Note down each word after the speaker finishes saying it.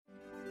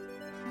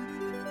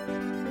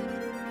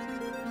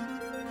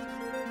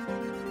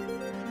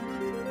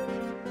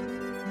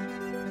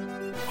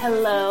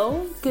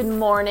Hello, good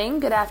morning,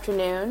 good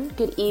afternoon,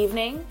 good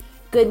evening,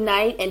 good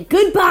night, and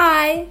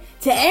goodbye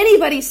to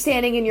anybody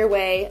standing in your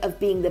way of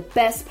being the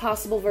best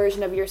possible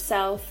version of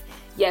yourself.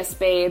 Yes,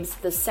 babes,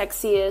 the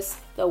sexiest,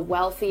 the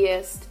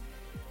wealthiest,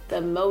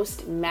 the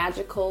most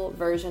magical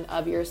version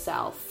of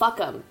yourself. Fuck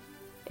them.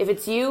 If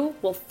it's you,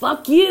 well,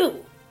 fuck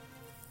you.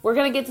 We're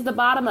going to get to the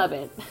bottom of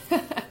it.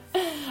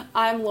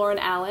 I'm Lauren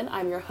Allen.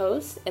 I'm your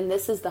host, and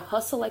this is the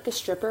Hustle Like a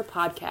Stripper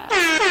podcast.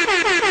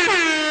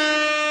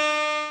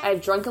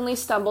 I've drunkenly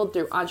stumbled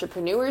through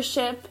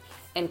entrepreneurship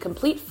and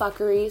complete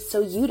fuckery so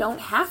you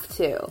don't have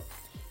to.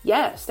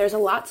 Yes, there's a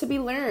lot to be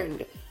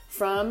learned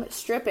from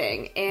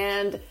stripping,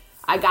 and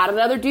I got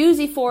another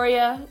doozy for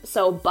you,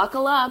 so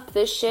buckle up.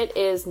 This shit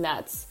is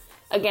nuts.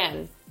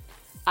 Again,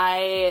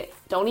 I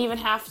don't even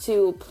have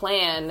to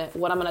plan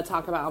what I'm going to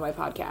talk about on my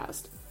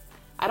podcast.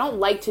 I don't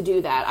like to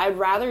do that. I'd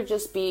rather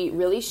just be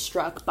really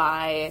struck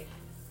by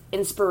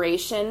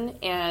inspiration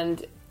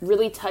and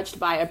really touched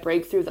by a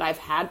breakthrough that I've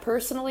had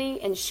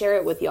personally and share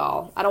it with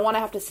y'all. I don't want to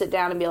have to sit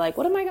down and be like,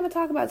 what am I going to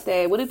talk about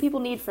today? What do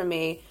people need from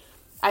me?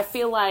 I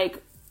feel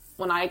like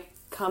when I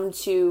come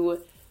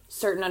to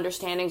certain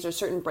understandings or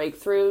certain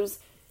breakthroughs,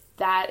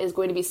 that is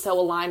going to be so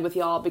aligned with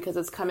y'all because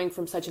it's coming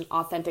from such an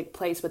authentic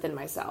place within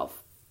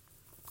myself.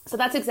 So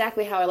that's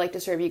exactly how I like to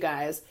serve you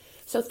guys.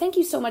 So thank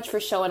you so much for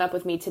showing up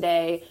with me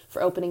today,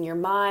 for opening your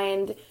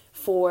mind,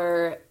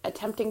 for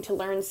attempting to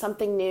learn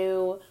something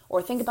new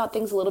or think about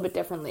things a little bit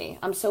differently.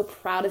 I'm so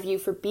proud of you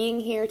for being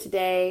here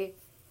today.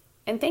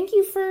 And thank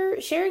you for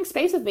sharing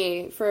space with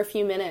me for a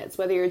few minutes,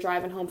 whether you're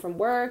driving home from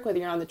work, whether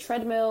you're on the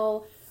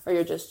treadmill, or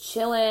you're just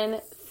chilling.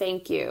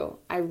 Thank you.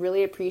 I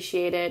really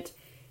appreciate it.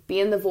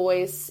 Being the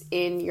voice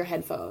in your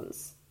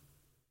headphones.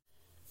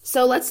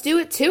 So let's do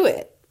it to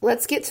it.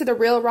 Let's get to the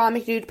real raw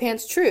McDude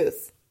Pants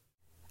truth.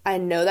 I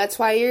know that's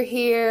why you're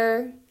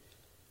here.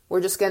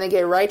 We're just going to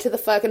get right to the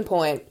fucking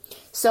point.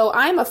 So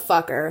I'm a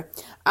fucker.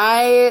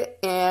 I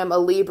am a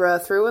Libra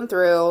through and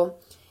through.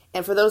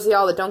 And for those of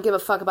y'all that don't give a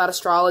fuck about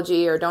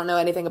astrology or don't know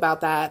anything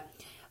about that,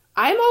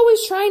 I'm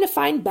always trying to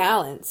find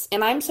balance.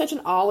 And I'm such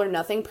an all or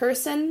nothing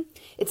person.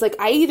 It's like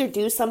I either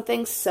do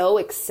something so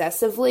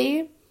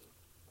excessively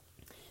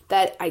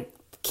that I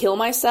kill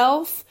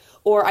myself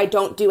or I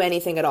don't do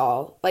anything at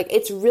all. Like,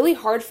 it's really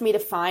hard for me to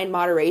find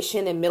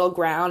moderation and middle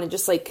ground and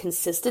just, like,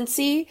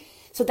 consistency.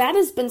 So that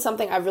has been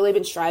something I've really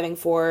been striving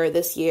for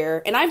this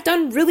year. And I've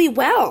done really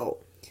well.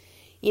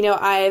 You know,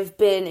 I've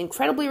been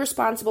incredibly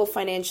responsible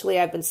financially.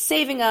 I've been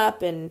saving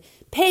up and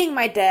paying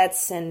my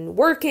debts and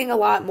working a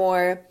lot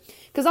more.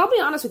 Because I'll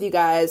be honest with you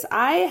guys,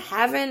 I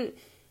haven't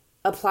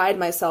applied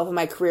myself in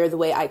my career the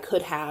way I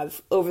could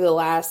have over the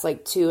last,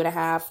 like, 2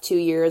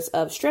 years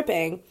of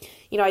stripping.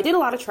 You know, I did a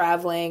lot of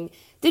traveling,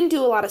 didn't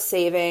do a lot of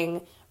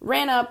saving,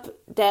 ran up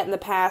debt in the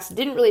past,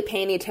 didn't really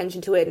pay any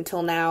attention to it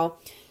until now.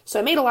 So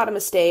I made a lot of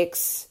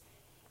mistakes.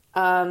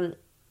 And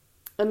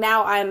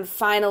now I'm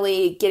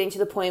finally getting to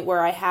the point where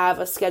I have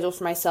a schedule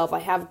for myself. I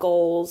have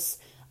goals.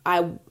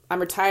 I'm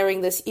retiring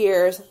this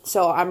year,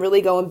 so I'm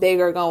really going big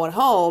or going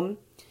home.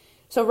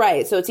 So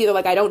it's either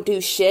like I don't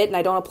do shit and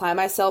I don't apply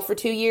myself for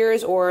 2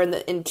 years, or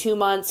in 2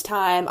 months'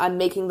 time, I'm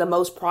making the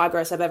most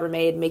progress I've ever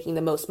made, making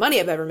the most money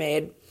I've ever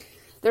made.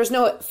 There's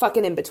no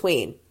fucking in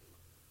between.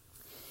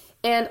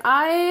 And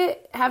I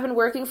have been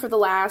working for the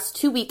last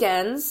 2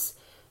 weekends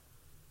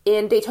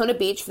in Daytona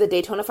Beach for the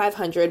Daytona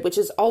 500, which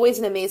is always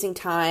an amazing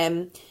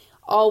time,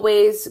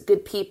 always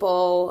good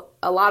people,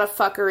 a lot of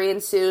fuckery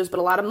ensues, but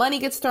a lot of money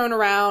gets thrown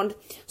around.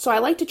 So I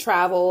like to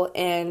travel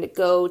and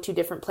go to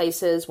different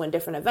places when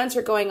different events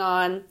are going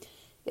on.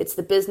 It's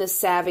the business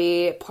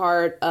savvy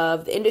part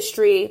of the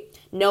industry,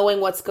 knowing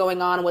what's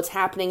going on and what's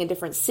happening in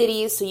different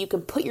cities so you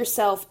can put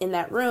yourself in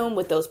that room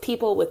with those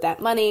people with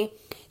that money.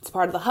 It's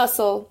part of the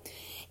hustle.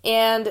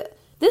 And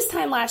this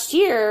time last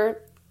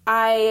year,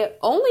 I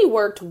only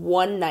worked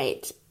one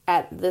night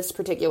at this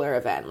particular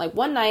event. Like,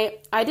 one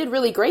night, I did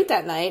really great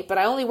that night, but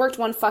I only worked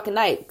one fucking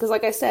night. Because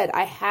like I said,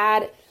 I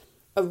had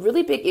a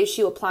really big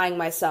issue applying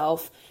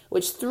myself,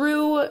 which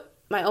through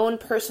my own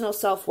personal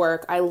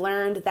self-work, I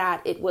learned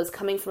that it was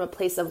coming from a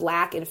place of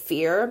lack and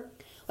fear.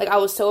 Like, I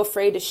was so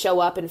afraid to show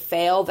up and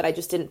fail that I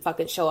just didn't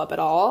fucking show up at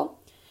all.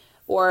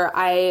 Or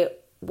I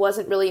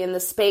wasn't really in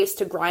the space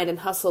to grind and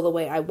hustle the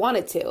way I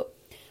wanted to.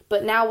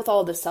 But now with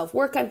all the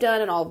self-work I've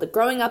done and all the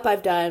growing up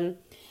I've done,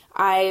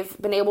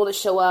 I've been able to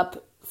show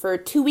up for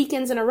 2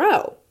 weekends in a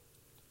row.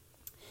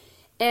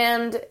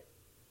 And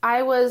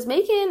I was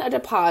making a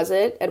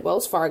deposit at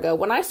Wells Fargo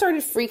when I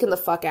started freaking the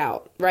fuck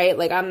out, right?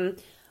 Like, I'm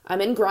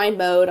in grind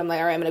mode. I'm like,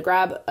 all right, I'm going to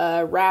grab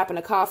a wrap and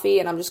a coffee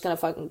and I'm just going to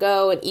fucking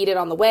go and eat it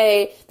on the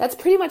way. That's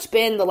pretty much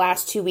been the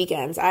last 2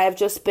 weekends. I have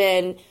just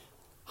been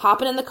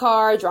hopping in the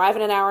car,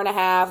 driving an hour and a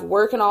half,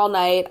 working all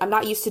night. I'm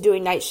not used to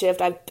doing night shift.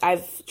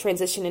 I've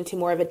transitioned into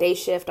more of a day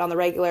shift on the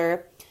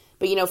regular.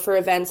 But, you know, for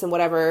events and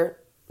whatever,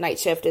 night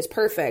shift is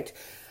perfect.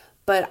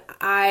 But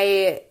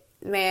I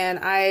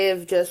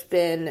have just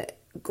been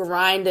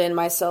grinding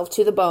myself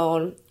to the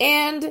bone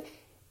and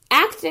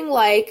acting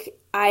like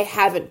I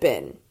haven't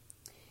been.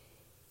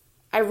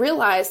 I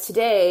realized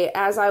today,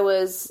 as I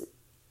was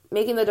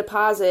making the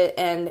deposit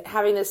and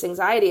having this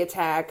anxiety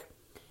attack,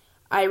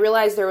 I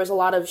realized there was a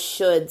lot of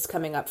shoulds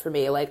coming up for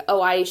me. Like,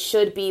 oh, I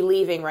should be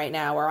leaving right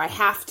now, or I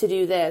have to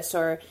do this,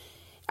 or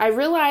I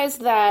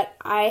realized that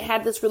I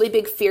had this really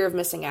big fear of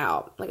missing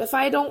out. Like, if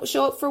I don't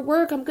show up for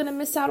work, I'm going to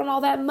miss out on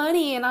all that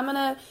money, and I'm going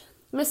to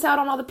miss out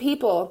on all the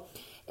people.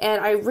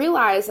 And I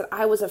realized that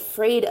I was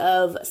afraid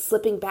of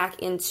slipping back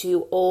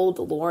into old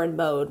Lauren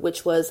mode,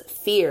 which was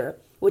fear,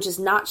 which is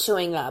not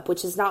showing up,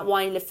 which is not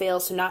wanting to fail,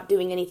 so not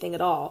doing anything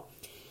at all.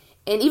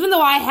 And even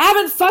though I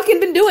haven't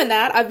fucking been doing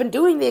that, I've been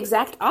doing the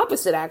exact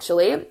opposite,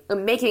 actually.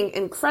 I'm making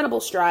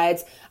incredible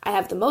strides. I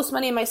have the most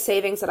money in my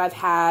savings that I've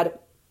had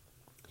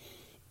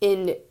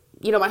in,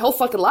 my whole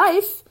fucking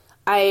life.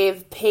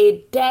 I've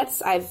paid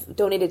debts. I've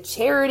donated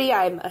charity.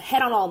 I'm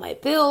ahead on all my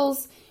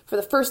bills for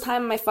the first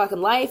time in my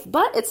fucking life.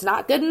 But it's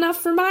not good enough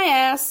for my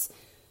ass.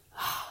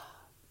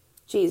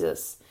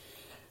 Jesus.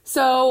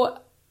 So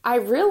I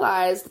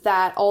realized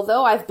that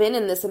although I've been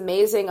in this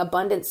amazing,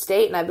 abundant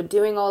state and I've been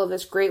doing all of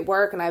this great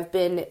work and I've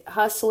been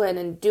hustling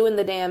and doing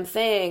the damn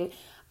thing,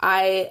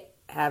 I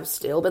have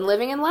still been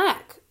living in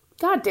lack.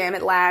 God damn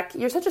it, lack.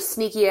 You're such a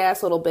sneaky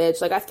ass little bitch.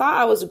 Like, I thought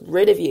I was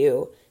rid of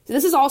you.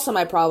 This is also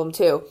my problem,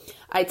 too.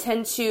 I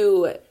tend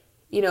to,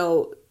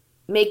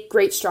 make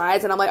great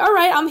strides and I'm like, all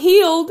right, I'm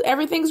healed.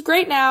 Everything's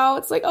great now.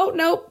 It's like, oh,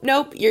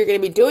 nope. You're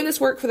going to be doing this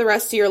work for the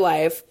rest of your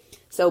life.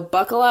 So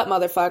buckle up,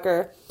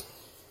 motherfucker.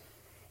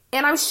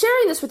 And I'm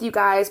sharing this with you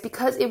guys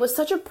because it was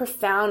such a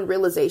profound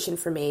realization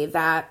for me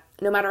that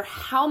no matter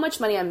how much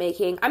money I'm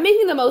making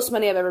the most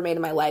money I've ever made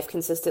in my life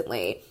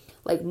consistently,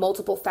 like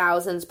multiple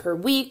thousands per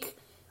week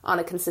on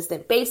a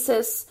consistent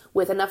basis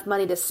with enough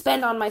money to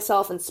spend on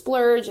myself and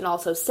splurge and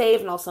also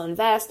save and also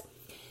invest.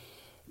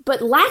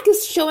 But lack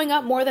is showing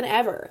up more than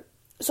ever.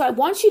 So I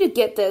want you to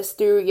get this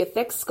through your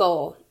thick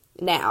skull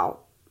now,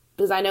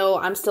 because I know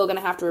I'm still going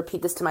to have to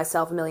repeat this to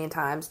myself a million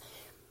times,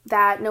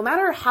 that no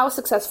matter how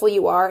successful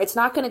you are, it's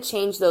not going to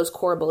change those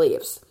core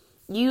beliefs.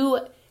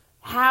 You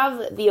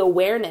have the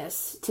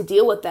awareness to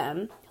deal with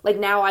them. Like,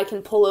 now I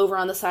can pull over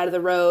on the side of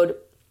the road,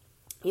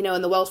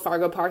 in the Wells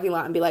Fargo parking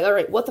lot and be like, all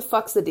right, what the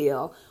fuck's the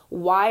deal?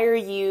 Why are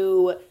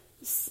you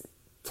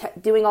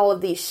doing all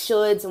of these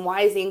shoulds, and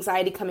why is the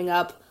anxiety coming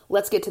up?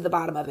 Let's get to the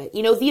bottom of it.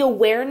 The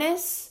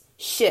awareness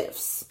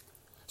shifts.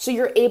 So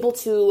you're able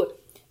to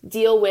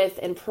deal with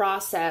and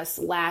process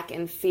lack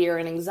and fear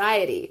and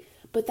anxiety.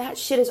 But that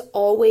shit is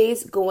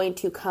always going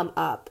to come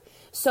up.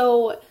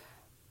 So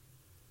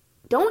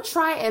don't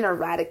try and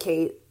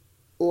eradicate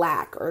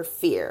lack or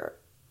fear.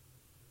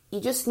 You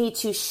just need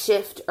to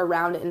shift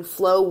around it and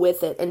flow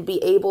with it and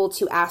be able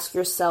to ask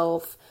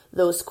yourself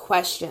those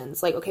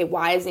questions. Like, okay,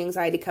 why is the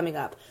anxiety coming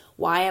up?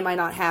 Why am I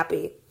not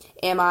happy?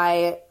 Am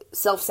I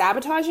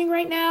self-sabotaging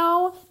right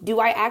now? Do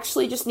I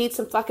actually just need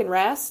some fucking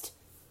rest?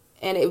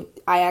 And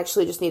I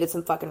actually just needed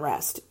some fucking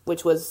rest,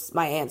 which was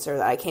my answer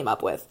that I came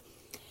up with.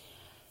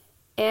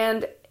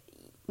 And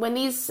when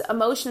these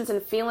emotions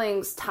and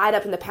feelings tied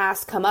up in the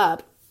past come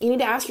up, you need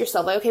to ask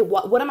yourself, like, okay,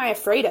 what am I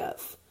afraid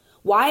of?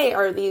 Why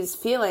are these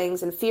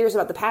feelings and fears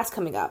about the past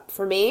coming up?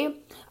 For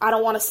me, I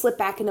don't want to slip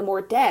back into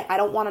more debt. I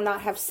don't want to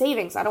not have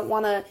savings. I don't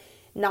want to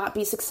not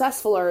be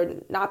successful or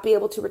not be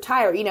able to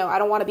retire. I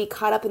don't want to be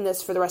caught up in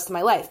this for the rest of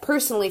my life.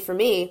 Personally, for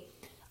me,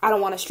 I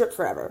don't want to strip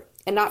forever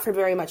and not for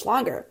very much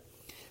longer.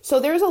 So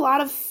there's a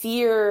lot of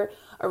fear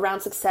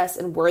around success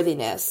and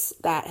worthiness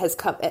that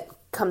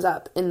comes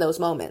up in those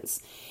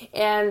moments.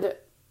 And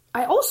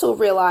I also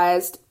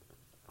realized,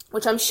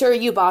 which I'm sure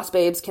you boss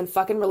babes can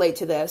fucking relate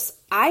to this,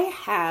 I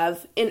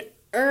have an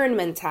earn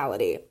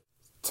mentality.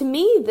 To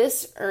me,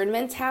 this earn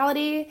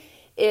mentality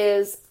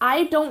is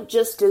I don't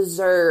just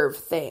deserve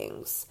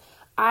things.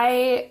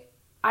 I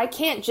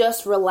can't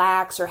just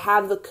relax or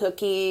have the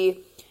cookie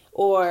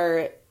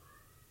or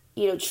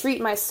treat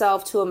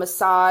myself to a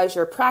massage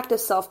or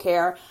practice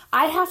self-care.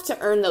 I have to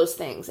earn those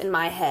things in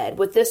my head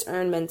with this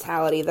earn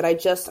mentality that I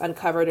just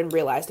uncovered and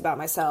realized about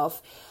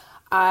myself.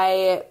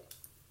 I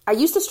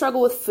used to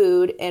struggle with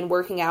food and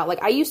working out.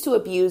 Like, I used to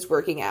abuse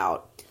working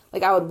out.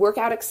 Like, I would work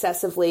out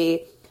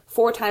excessively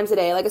 4 times a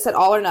day. Like I said,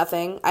 all or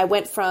nothing. I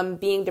went from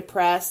being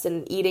depressed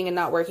and eating and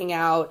not working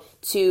out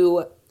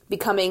to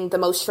becoming the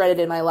most shredded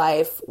in my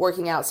life,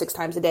 working out 6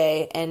 times a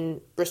day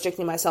and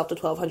restricting myself to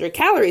 1,200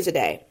 calories a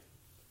day.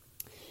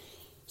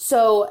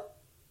 So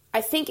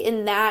I think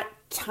in that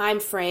time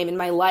frame in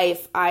my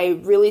life, I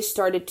really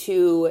started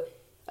to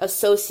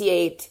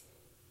associate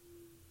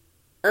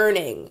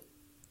earning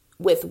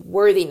with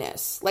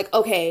worthiness. Like,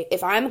 okay,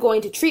 if I'm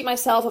going to treat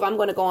myself, if I'm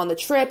going to go on the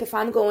trip, if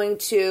I'm going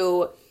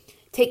to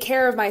take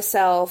care of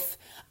myself,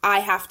 I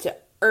have to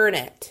earn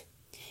it.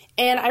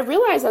 And I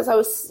realized as I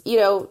was,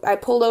 I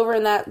pulled over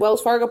in that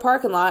Wells Fargo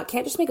parking lot,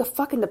 can't just make a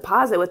fucking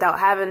deposit without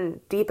having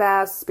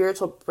deep-ass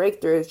spiritual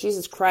breakthroughs.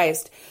 Jesus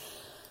Christ.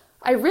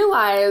 I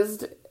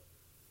realized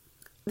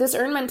this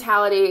earn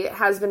mentality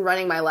has been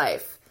running my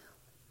life.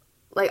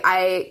 Like,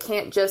 I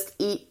can't just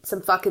eat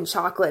some fucking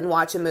chocolate and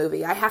watch a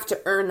movie. I have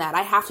to earn that.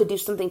 I have to do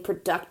something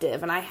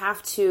productive, and I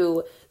have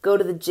to go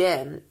to the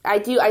gym. I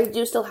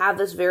do still have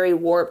this very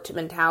warped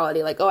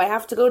mentality. Like, oh, I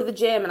have to go to the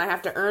gym, and I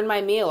have to earn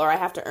my meal, or I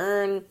have to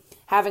earn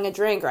having a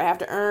drink, or I have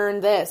to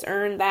earn this,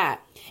 earn that.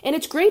 And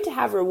it's great to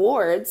have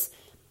rewards.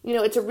 You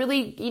know, it's a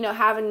really, you know,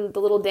 having the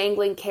little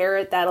dangling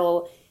carrot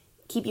that'll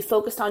keep you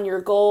focused on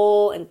your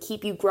goal and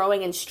keep you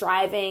growing and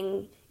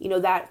striving, you know,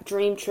 that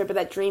dream trip or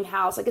that dream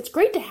house. Like, it's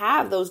great to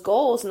have those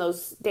goals and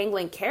those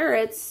dangling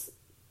carrots,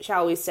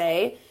 shall we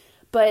say.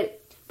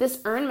 But this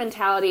earn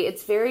mentality,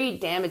 it's very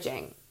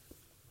damaging.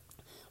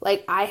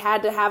 Like, I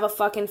had to have a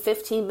fucking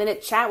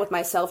 15-minute chat with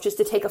myself just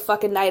to take a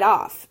fucking night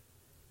off.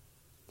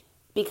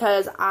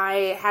 Because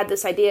I had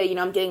this idea, you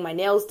know, I'm getting my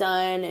nails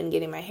done and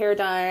getting my hair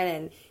done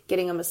and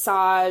getting a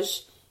massage,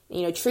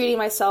 you know, treating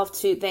myself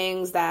to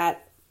things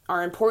that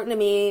are important to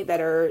me,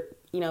 that are,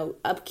 you know,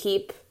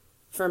 upkeep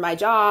for my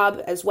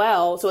job as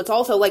well. So it's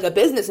also like a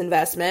business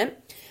investment.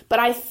 But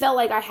I felt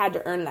like I had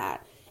to earn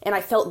that. And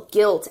I felt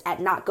guilt at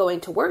not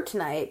going to work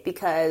tonight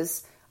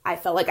because I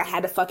felt like I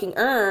had to fucking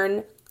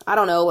earn, I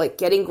don't know, like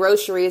getting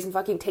groceries and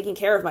fucking taking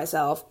care of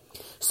myself.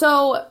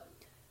 So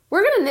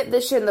we're going to nip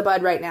this shit in the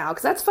bud right now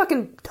because that's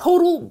fucking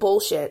total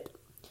bullshit.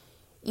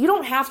 You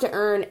don't have to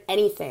earn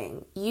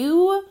anything.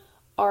 You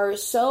are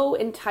so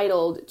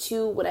entitled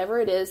to whatever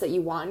it is that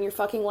you want in your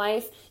fucking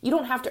life. You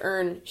don't have to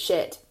earn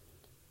shit.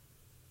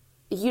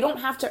 You don't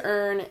have to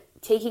earn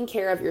taking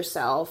care of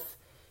yourself.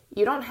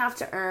 You don't have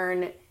to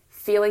earn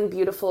feeling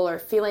beautiful or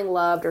feeling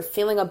loved or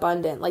feeling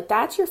abundant. Like,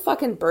 that's your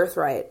fucking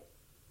birthright.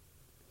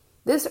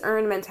 This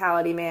earn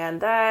mentality,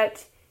 man,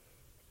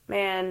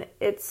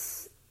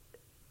 it's,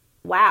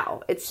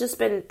 wow. It's just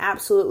been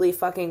absolutely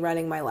fucking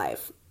running my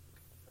life.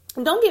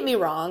 And don't get me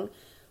wrong.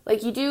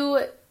 Like, you do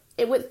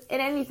it with,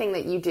 in anything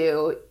that you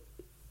do,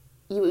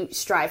 you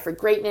strive for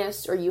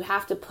greatness, or you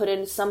have to put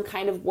in some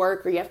kind of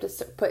work, or you have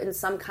to put in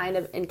some kind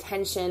of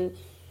intention.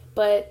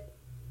 But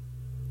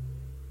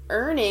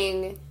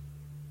earning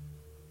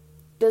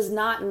does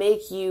not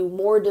make you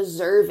more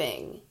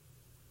deserving.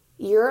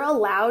 You're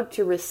allowed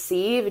to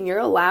receive, and you're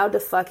allowed to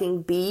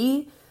fucking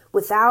be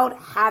without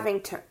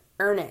having to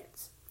earn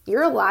it.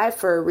 You're alive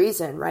for a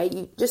reason, right?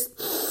 You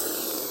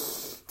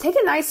just take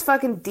a nice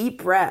fucking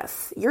deep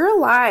breath. You're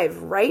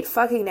alive right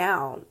fucking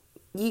now.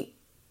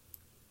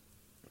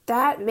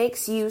 That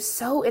makes you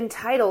so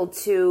entitled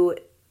to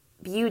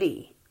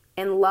beauty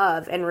and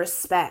love and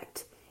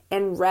respect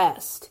and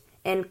rest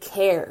and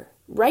care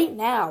right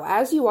now,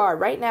 as you are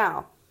right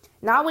now.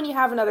 Not when you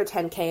have another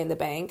 10K in the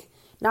bank.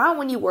 Not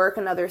when you work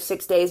another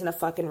 6 days in a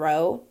fucking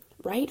row.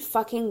 Right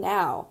fucking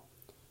now.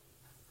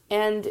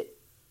 And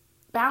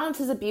balance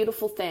is a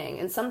beautiful thing.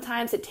 And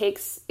sometimes it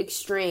takes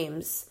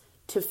extremes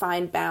to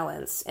find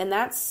balance. And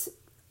that's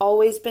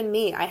always been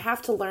me. I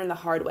have to learn the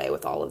hard way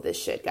with all of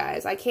this shit,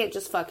 guys. I can't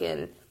just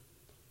fucking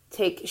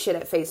take shit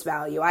at face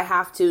value. I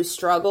have to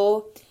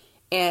struggle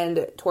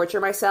and torture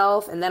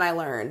myself, and then I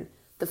learn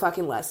the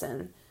fucking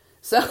lesson.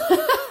 So,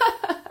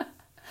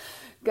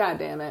 God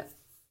damn it.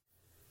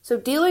 So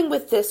dealing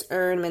with this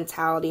earn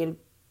mentality and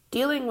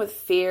dealing with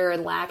fear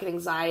and lack and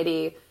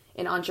anxiety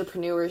in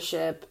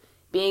entrepreneurship,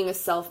 being a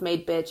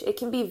self-made bitch, it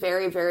can be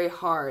very, very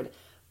hard,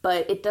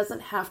 but it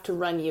doesn't have to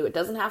run you. It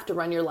doesn't have to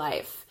run your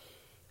life.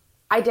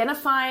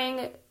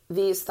 Identifying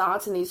these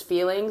thoughts and these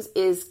feelings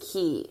is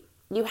key.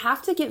 You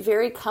have to get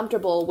very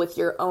comfortable with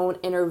your own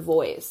inner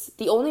voice.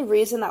 The only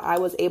reason that I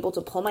was able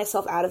to pull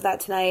myself out of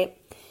that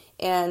tonight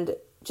and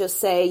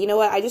just say, you know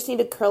what, I just need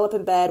to curl up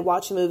in bed,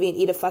 watch a movie, and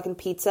eat a fucking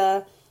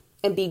pizza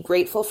and be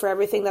grateful for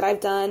everything that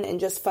I've done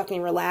and just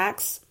fucking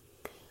relax.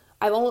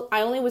 I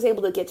only was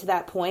able to get to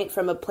that point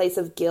from a place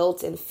of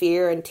guilt and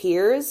fear and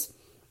tears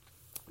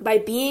by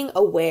being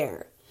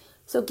aware.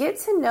 So get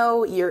to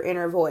know your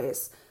inner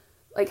voice.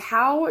 Like,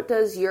 how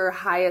does your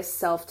highest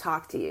self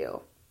talk to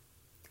you?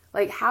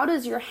 Like, how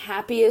does your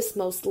happiest,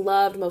 most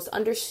loved, most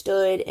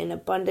understood, and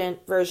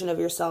abundant version of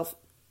yourself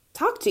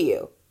talk to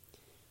you?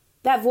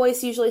 That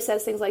voice usually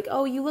says things like,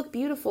 oh, you look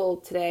beautiful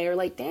today, or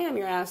like, damn,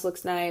 your ass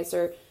looks nice,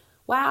 or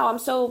wow, I'm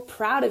so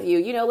proud of you,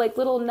 you know, like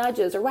little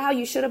nudges, or wow,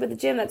 you showed up at the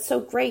gym, that's so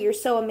great, you're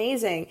so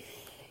amazing.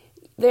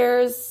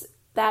 There's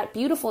that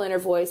beautiful inner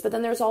voice, but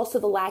then there's also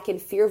the lack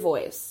and fear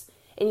voice,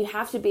 and you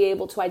have to be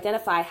able to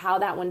identify how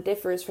that one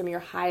differs from your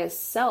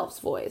highest self's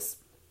voice.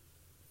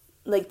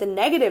 Like the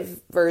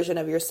negative version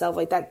of yourself,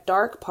 like that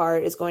dark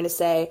part, is going to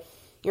say,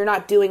 you're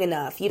not doing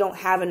enough, you don't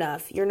have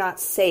enough, you're not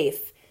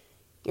safe,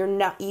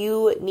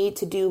 you need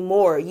to do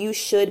more, you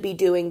should be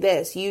doing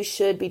this, you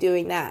should be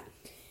doing that.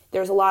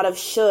 There's a lot of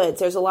shoulds,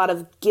 there's a lot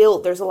of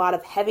guilt, there's a lot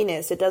of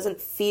heaviness. It doesn't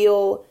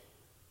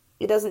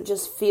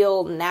just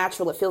feel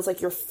natural, it feels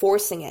like you're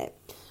forcing it.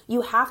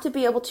 You have to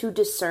be able to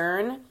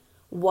discern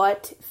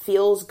what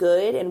feels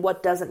good and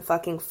what doesn't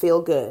fucking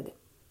feel good.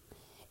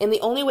 And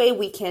the only way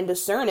we can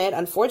discern it,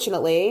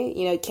 unfortunately,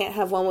 you can't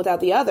have one without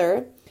the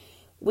other.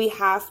 We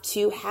have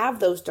to have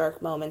those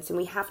dark moments, and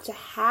we have to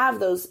have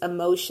those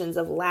emotions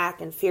of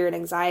lack and fear and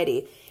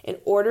anxiety in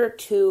order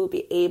to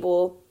be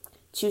able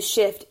to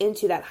shift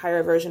into that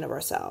higher version of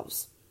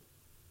ourselves.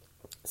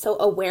 So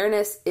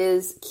awareness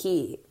is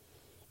key.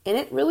 And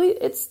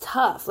it's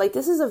tough. Like,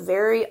 this is a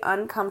very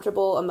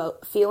uncomfortable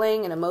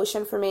feeling and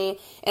emotion for me.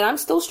 And I'm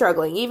still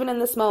struggling, even in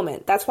this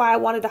moment. That's why I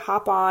wanted to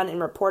hop on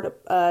and record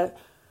a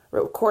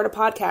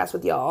podcast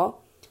with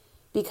y'all.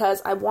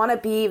 Because I want to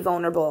be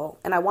vulnerable.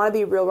 And I want to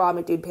be real raw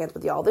McDude pants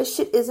with y'all. This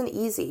shit isn't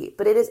easy.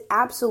 But it is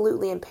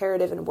absolutely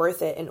imperative and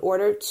worth it in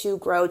order to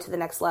grow to the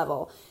next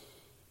level.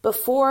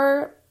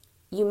 Before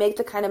you make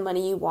the kind of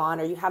money you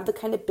want, or you have the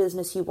kind of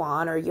business you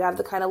want, or you have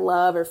the kind of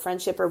love or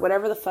friendship or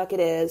whatever the fuck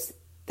it is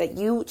that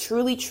you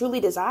truly, truly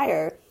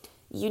desire,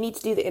 you need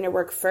to do the inner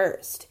work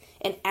first.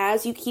 And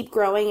as you keep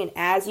growing and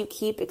as you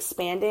keep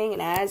expanding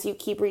and as you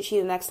keep reaching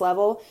the next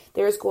level,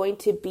 there's going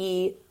to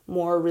be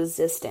more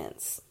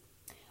resistance.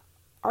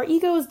 Our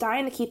ego is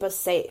dying to keep us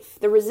safe.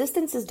 The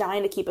resistance is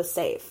dying to keep us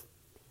safe.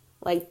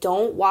 Like,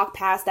 don't walk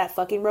past that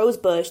fucking rose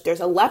bush.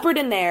 There's a leopard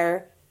in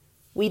there.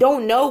 We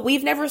don't know.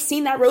 We've never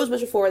seen that rose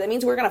bush before. That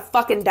means we're going to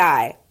fucking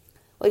die.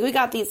 Like, we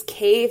got these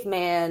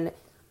caveman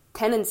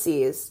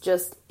tendencies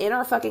just in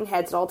our fucking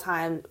heads at all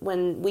time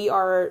when we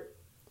are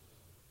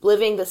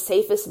living the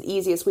safest and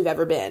easiest we've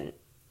ever been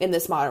in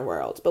this modern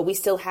world. But we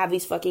still have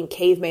these fucking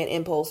caveman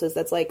impulses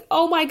that's like,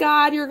 oh my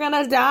God, you're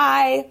gonna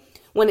die.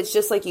 When it's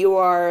just like you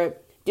are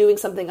doing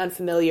something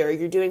unfamiliar, or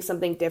you're doing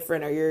something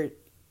different, or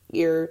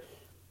you're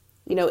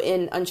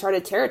in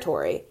uncharted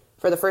territory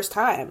for the first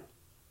time.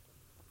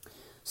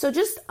 So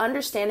just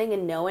understanding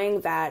and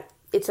knowing that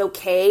it's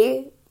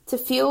okay to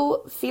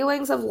feel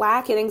feelings of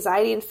lack and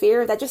anxiety and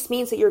fear, that just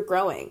means that you're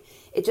growing.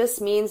 It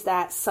just means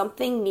that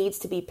something needs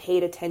to be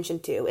paid attention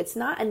to. It's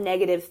not a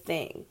negative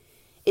thing.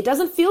 It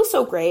doesn't feel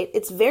so great.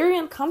 It's very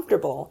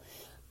uncomfortable,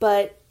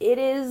 but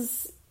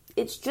it's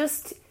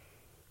just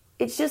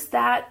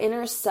that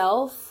inner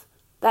self,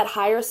 that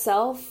higher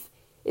self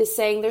is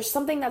saying there's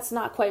something that's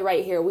not quite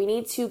right here. We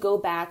need to go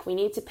back. We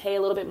need to pay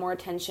a little bit more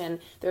attention.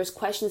 There's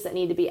questions that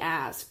need to be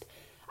asked.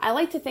 I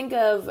like to think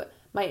of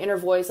my inner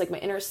voice, like my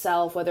inner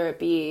self, whether it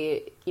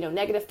be,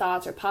 negative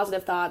thoughts or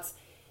positive thoughts.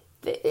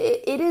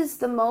 It is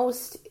the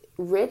most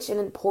rich and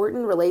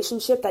important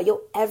relationship that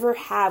you'll ever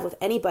have with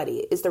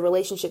anybody, is the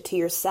relationship to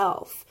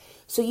yourself.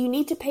 So you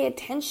need to pay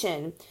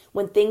attention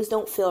when things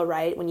don't feel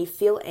right, when you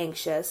feel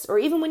anxious, or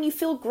even when you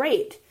feel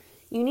great.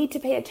 You need to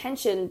pay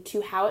attention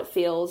to how it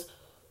feels,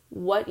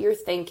 what you're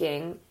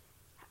thinking,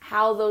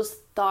 how those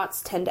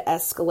thoughts tend to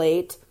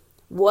escalate,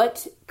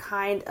 what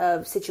kind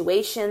of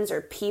situations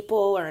or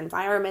people or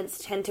environments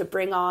tend to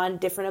bring on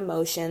different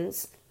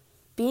emotions.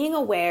 Being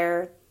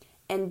aware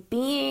and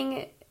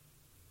being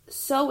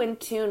so in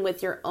tune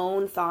with your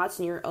own thoughts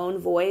and your own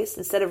voice,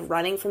 instead of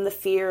running from the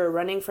fear or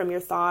running from your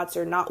thoughts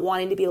or not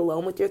wanting to be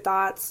alone with your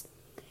thoughts.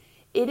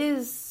 It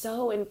is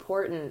so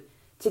important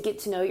to get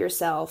to know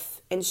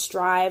yourself and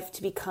strive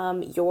to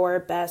become your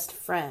best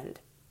friend.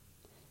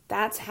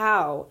 That's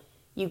how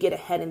you get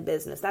ahead in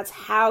business. That's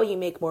how you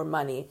make more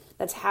money.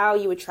 That's how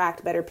you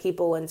attract better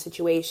people and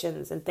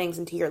situations and things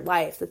into your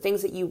life, the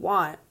things that you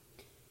want.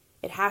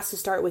 It has to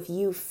start with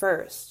you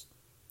first,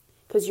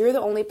 because you're the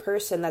only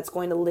person that's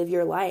going to live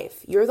your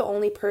life. You're the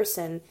only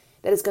person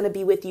that is going to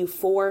be with you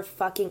for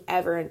fucking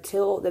ever,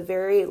 until the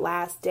very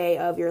last day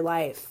of your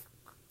life.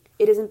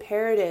 It is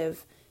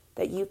imperative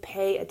that you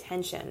pay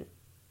attention.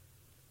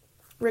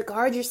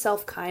 Regard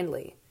yourself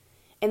kindly.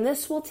 And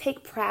this will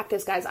take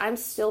practice, guys. I'm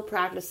still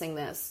practicing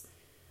this.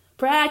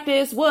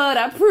 Practice what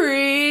I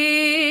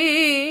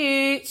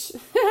preach.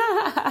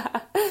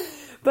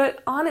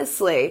 But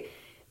honestly,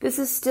 this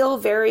is still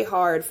very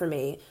hard for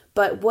me.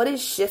 But what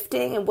is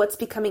shifting and what's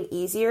becoming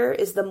easier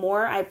is the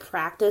more I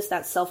practice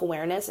that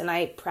self-awareness and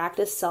I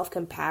practice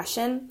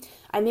self-compassion,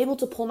 I'm able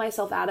to pull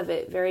myself out of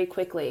it very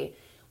quickly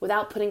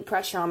without putting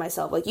pressure on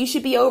myself. Like, you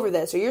should be over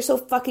this, or you're so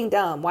fucking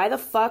dumb. Why the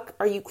fuck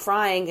are you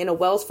crying in a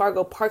Wells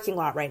Fargo parking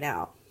lot right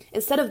now?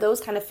 Instead of those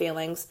kind of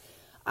feelings,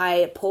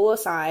 I pull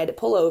aside,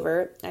 pull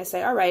over, and I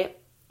say, all right,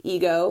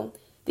 ego.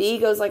 The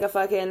ego's like a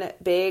fucking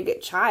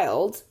big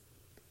child,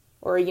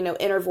 or,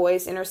 inner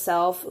voice, inner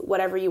self,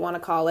 whatever you want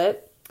to call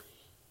it.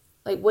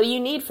 Like, what do you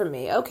need from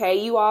me?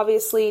 Okay, you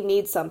obviously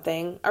need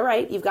something. All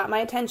right, you've got my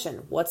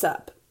attention. What's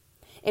up?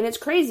 And it's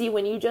crazy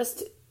when you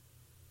just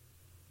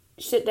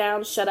sit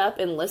down, shut up,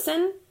 and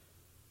listen,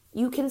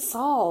 you can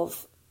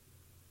solve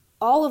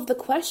all of the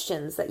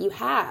questions that you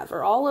have,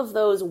 or all of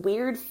those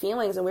weird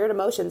feelings and weird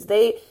emotions.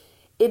 It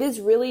is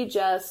really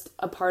just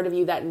a part of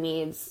you that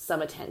needs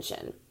some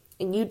attention.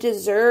 And you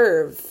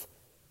deserve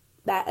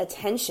that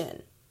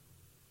attention.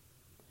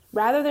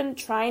 Rather than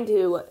trying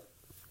to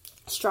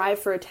strive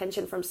for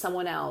attention from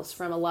someone else,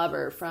 from a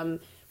lover, from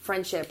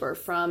friendship, or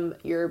from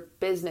your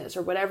business,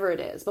 or whatever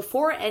it is.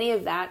 Before any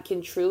of that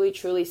can truly,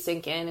 truly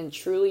sink in and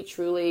truly,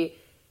 truly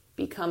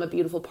become a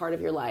beautiful part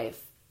of your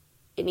life,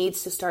 it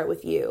needs to start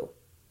with you.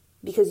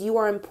 Because you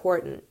are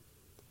important.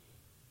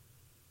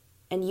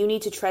 And you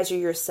need to treasure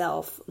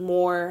yourself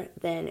more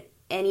than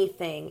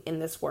anything in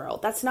this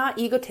world. That's not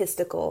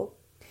egotistical.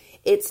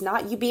 It's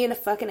not you being a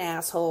fucking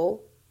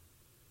asshole.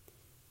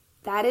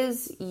 That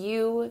is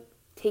you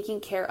taking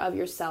care of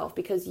yourself,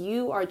 because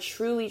you are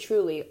truly,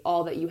 truly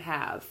all that you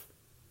have.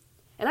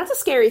 And that's a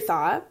scary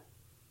thought.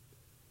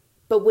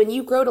 But when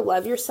you grow to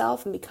love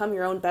yourself and become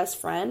your own best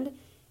friend,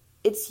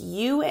 it's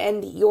you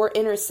and your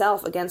inner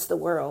self against the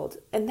world.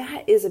 And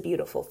that is a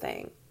beautiful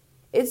thing.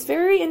 It's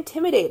very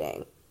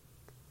intimidating.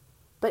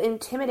 But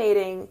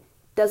intimidating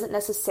doesn't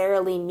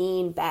necessarily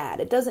mean bad.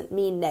 It doesn't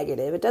mean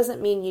negative. It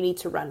doesn't mean you need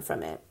to run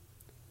from it.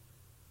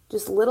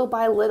 Just little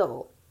by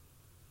little.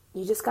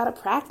 You just gotta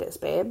practice,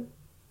 babe.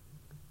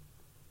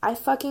 I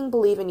fucking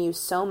believe in you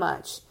so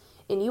much.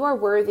 And you are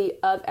worthy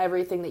of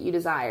everything that you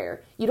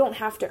desire. You don't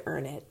have to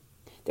earn it.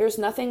 There's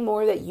nothing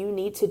more that you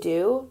need to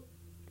do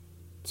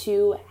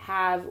to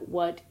have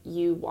what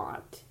you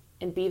want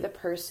and be the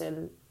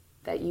person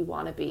that you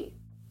want to be.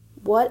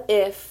 What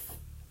if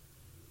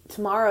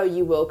tomorrow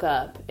you woke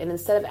up and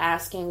instead of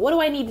asking, what do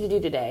I need to do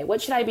today?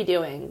 What should I be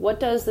doing? What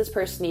does this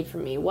person need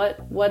from me?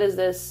 What is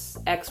this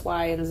X,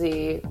 Y, and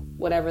Z,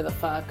 whatever the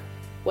fuck?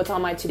 What's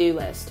on my to-do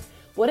list?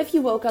 What if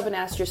you woke up and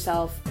asked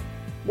yourself,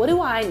 what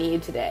do I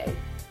need today?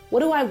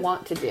 What do I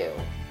want to do?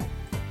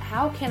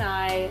 How can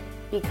I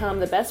become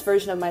the best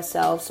version of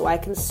myself so I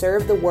can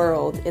serve the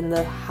world in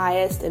the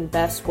highest and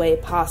best way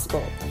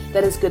possible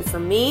that is good for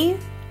me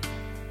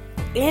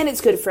and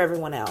it's good for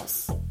everyone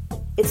else?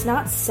 It's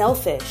not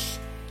selfish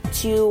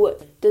to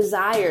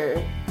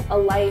desire a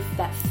life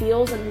that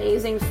feels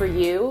amazing for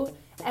you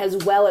as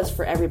well as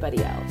for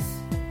everybody else.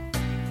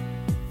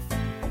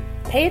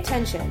 Pay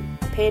attention.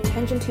 Pay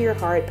attention to your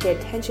heart. Pay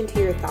attention to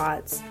your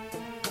thoughts.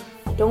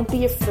 Don't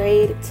be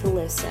afraid to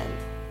listen.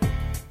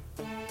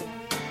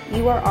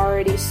 You are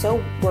already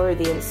so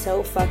worthy and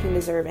so fucking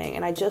deserving,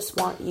 and I just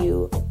want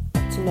you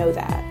to know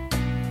that.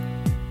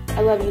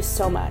 I love you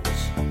so much.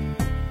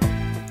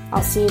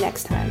 I'll see you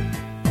next time.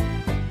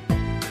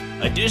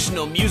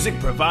 Additional music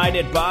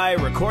provided by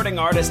recording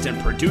artist and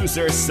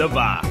producer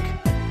Savak.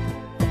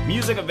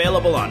 Music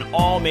available on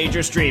all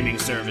major streaming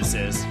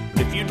services.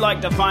 But if you'd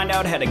like to find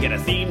out how to get a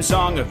theme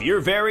song of your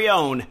very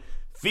own,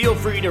 feel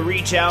free to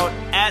reach out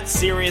at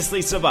Seriously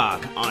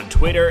Savak on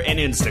Twitter and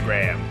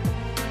Instagram.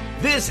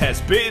 This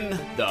has been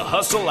the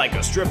Hustle Like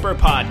a Stripper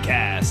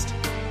podcast.